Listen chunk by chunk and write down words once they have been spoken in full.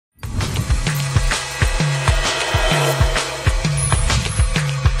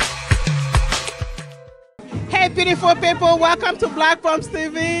beautiful people. Welcome to Black Bombs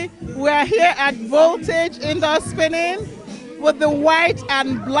TV. We're here at Voltage Indoor Spinning with the white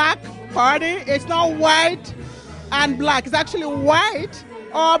and black party. It's not white and black. It's actually white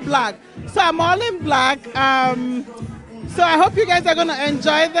or black. So I'm all in black. So I hope you guys are going to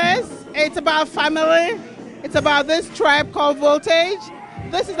enjoy this. It's about family. It's about this tribe called Voltage.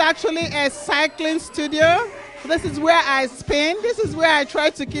 This is actually a cycling studio. This is where I spin. This is where I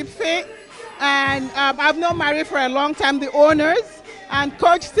try to keep fit. And I've known Marie for a long time, the owners, and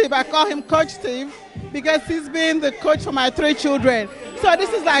Coach Steve. I call him Coach Steve because he's been the coach for my 3 children. So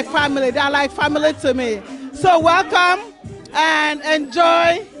this is like family. They're like family to me. So welcome and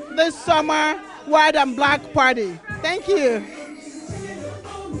enjoy this summer white and black party. Thank you.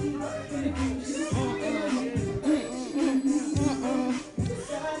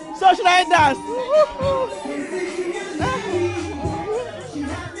 So should I dance?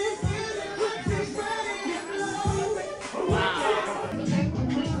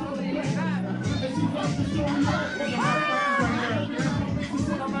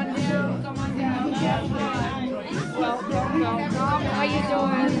 How you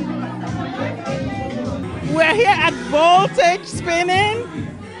doing? We're here at Voltage Spinning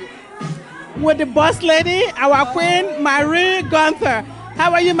with the boss lady, our queen, Marie Gunther.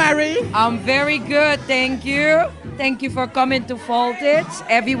 How are you, Marie? I'm very good, thank you. Thank you for coming to Voltage.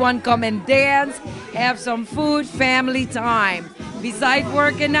 Everyone come and dance, have some food, family time. Besides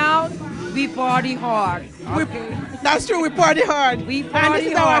working out, we party hard. Okay. That's true, we party hard. We party and this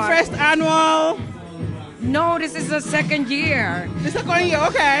is hard. our first annual. No, this is the second year. The second year,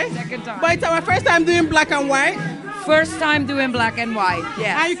 okay. Second time. But it's our first time doing black and white. First time doing black and white,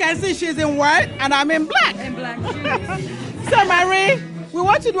 yes. And you can see she's in white and I'm in black. And black shoes. So Marie, we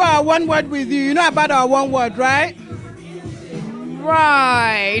want to do our one word with you. You know about our one word, right?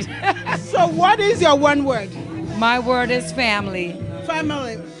 Right. So what is your one word? My word is family.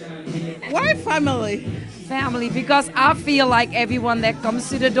 Family. Why family? Family, because I feel like everyone that comes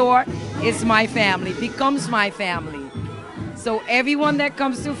to the door is my family, becomes my family. So everyone that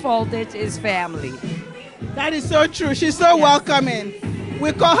comes to Voltage is family. That is so true. She's so welcoming.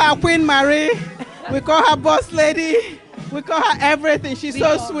 We call her Queen Marie. We call her boss lady. We call her everything. She's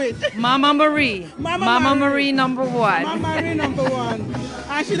so sweet. Mama Marie. Mama Marie number 1. Mama Marie number 1.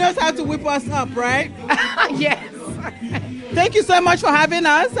 And she knows how to whip us up, right? Yes. Thank you so much for having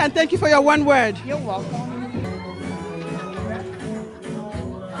us, and thank you for your one word. You're welcome.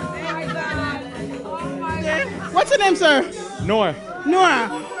 What's your name, sir? Noah.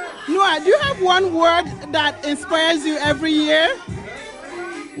 Noah. Noah, do you have one word that inspires you every year?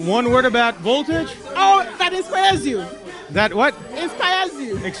 One word about Voltage? Oh, that inspires you. That what? Inspires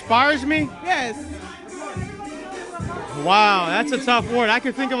you. Expires me? Yes. Wow, that's a tough word. I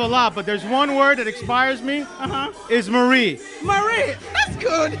could think of a lot, but there's one word that inspires me. Is Marie. Marie, that's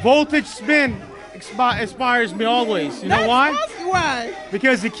good. Voltage spin inspires me always. You know why? Why?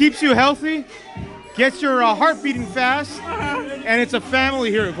 Because it keeps you healthy, gets your heart beating fast, and it's a family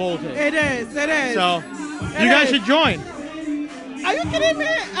here at Voltage. It is, it is. So, you guys should join. Are you kidding me?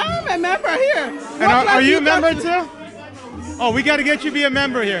 I'm a member here. And are you a member too? Oh, we got to get you to be a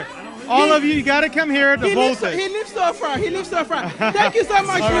member here. All of you got to come here to Voltage. He lives so far. He lives so far. Thank you so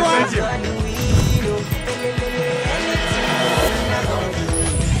much, Noah. Thank you.